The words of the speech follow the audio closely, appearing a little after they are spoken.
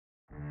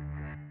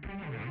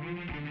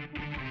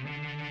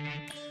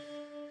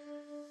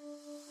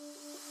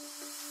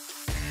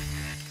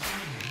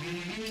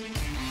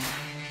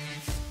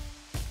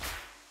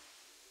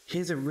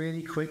Here's a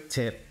really quick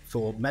tip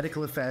for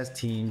medical affairs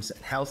teams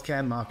and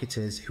healthcare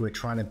marketers who are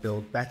trying to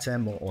build better,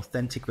 more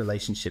authentic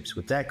relationships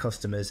with their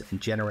customers and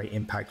generate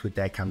impact with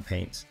their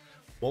campaigns.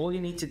 All you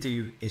need to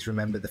do is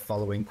remember the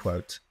following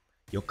quote: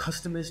 your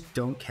customers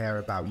don't care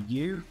about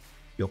you,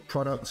 your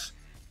products,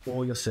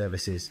 or your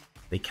services.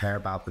 They care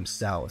about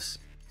themselves.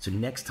 So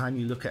next time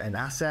you look at an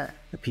asset,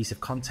 a piece of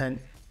content,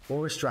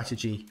 or a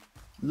strategy,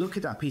 look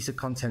at that piece of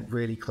content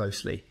really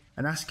closely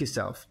and ask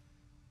yourself,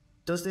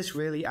 does this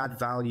really add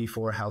value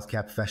for a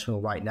healthcare professional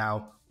right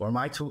now? Or am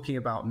I talking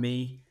about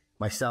me,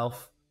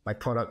 myself, my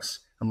products,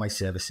 and my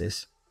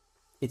services?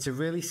 It's a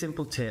really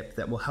simple tip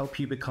that will help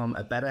you become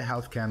a better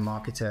healthcare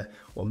marketer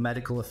or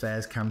medical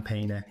affairs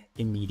campaigner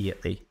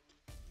immediately.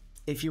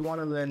 If you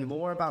want to learn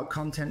more about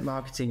content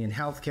marketing in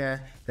healthcare,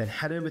 then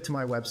head over to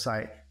my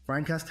website,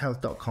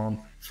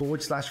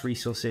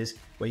 francasthealth.com/resources,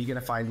 where you're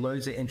going to find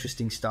loads of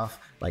interesting stuff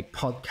like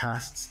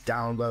podcasts,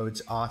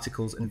 downloads,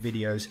 articles, and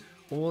videos,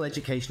 all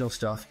educational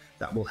stuff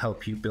that will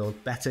help you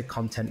build better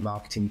content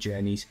marketing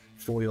journeys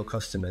for your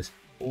customers,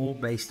 all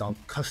based on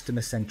customer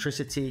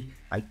centricity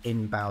and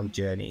inbound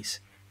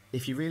journeys.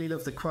 If you really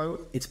love the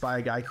quote, it's by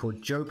a guy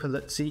called Joe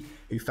Paluzzi,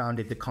 who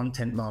founded the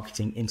Content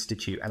Marketing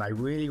Institute. And I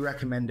really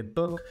recommend a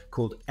book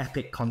called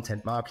Epic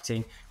Content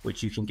Marketing,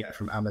 which you can get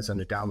from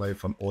Amazon or download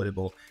from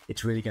Audible.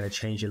 It's really going to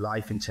change your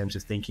life in terms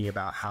of thinking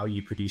about how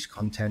you produce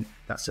content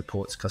that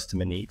supports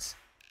customer needs.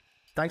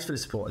 Thanks for the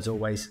support as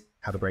always.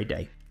 Have a great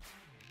day.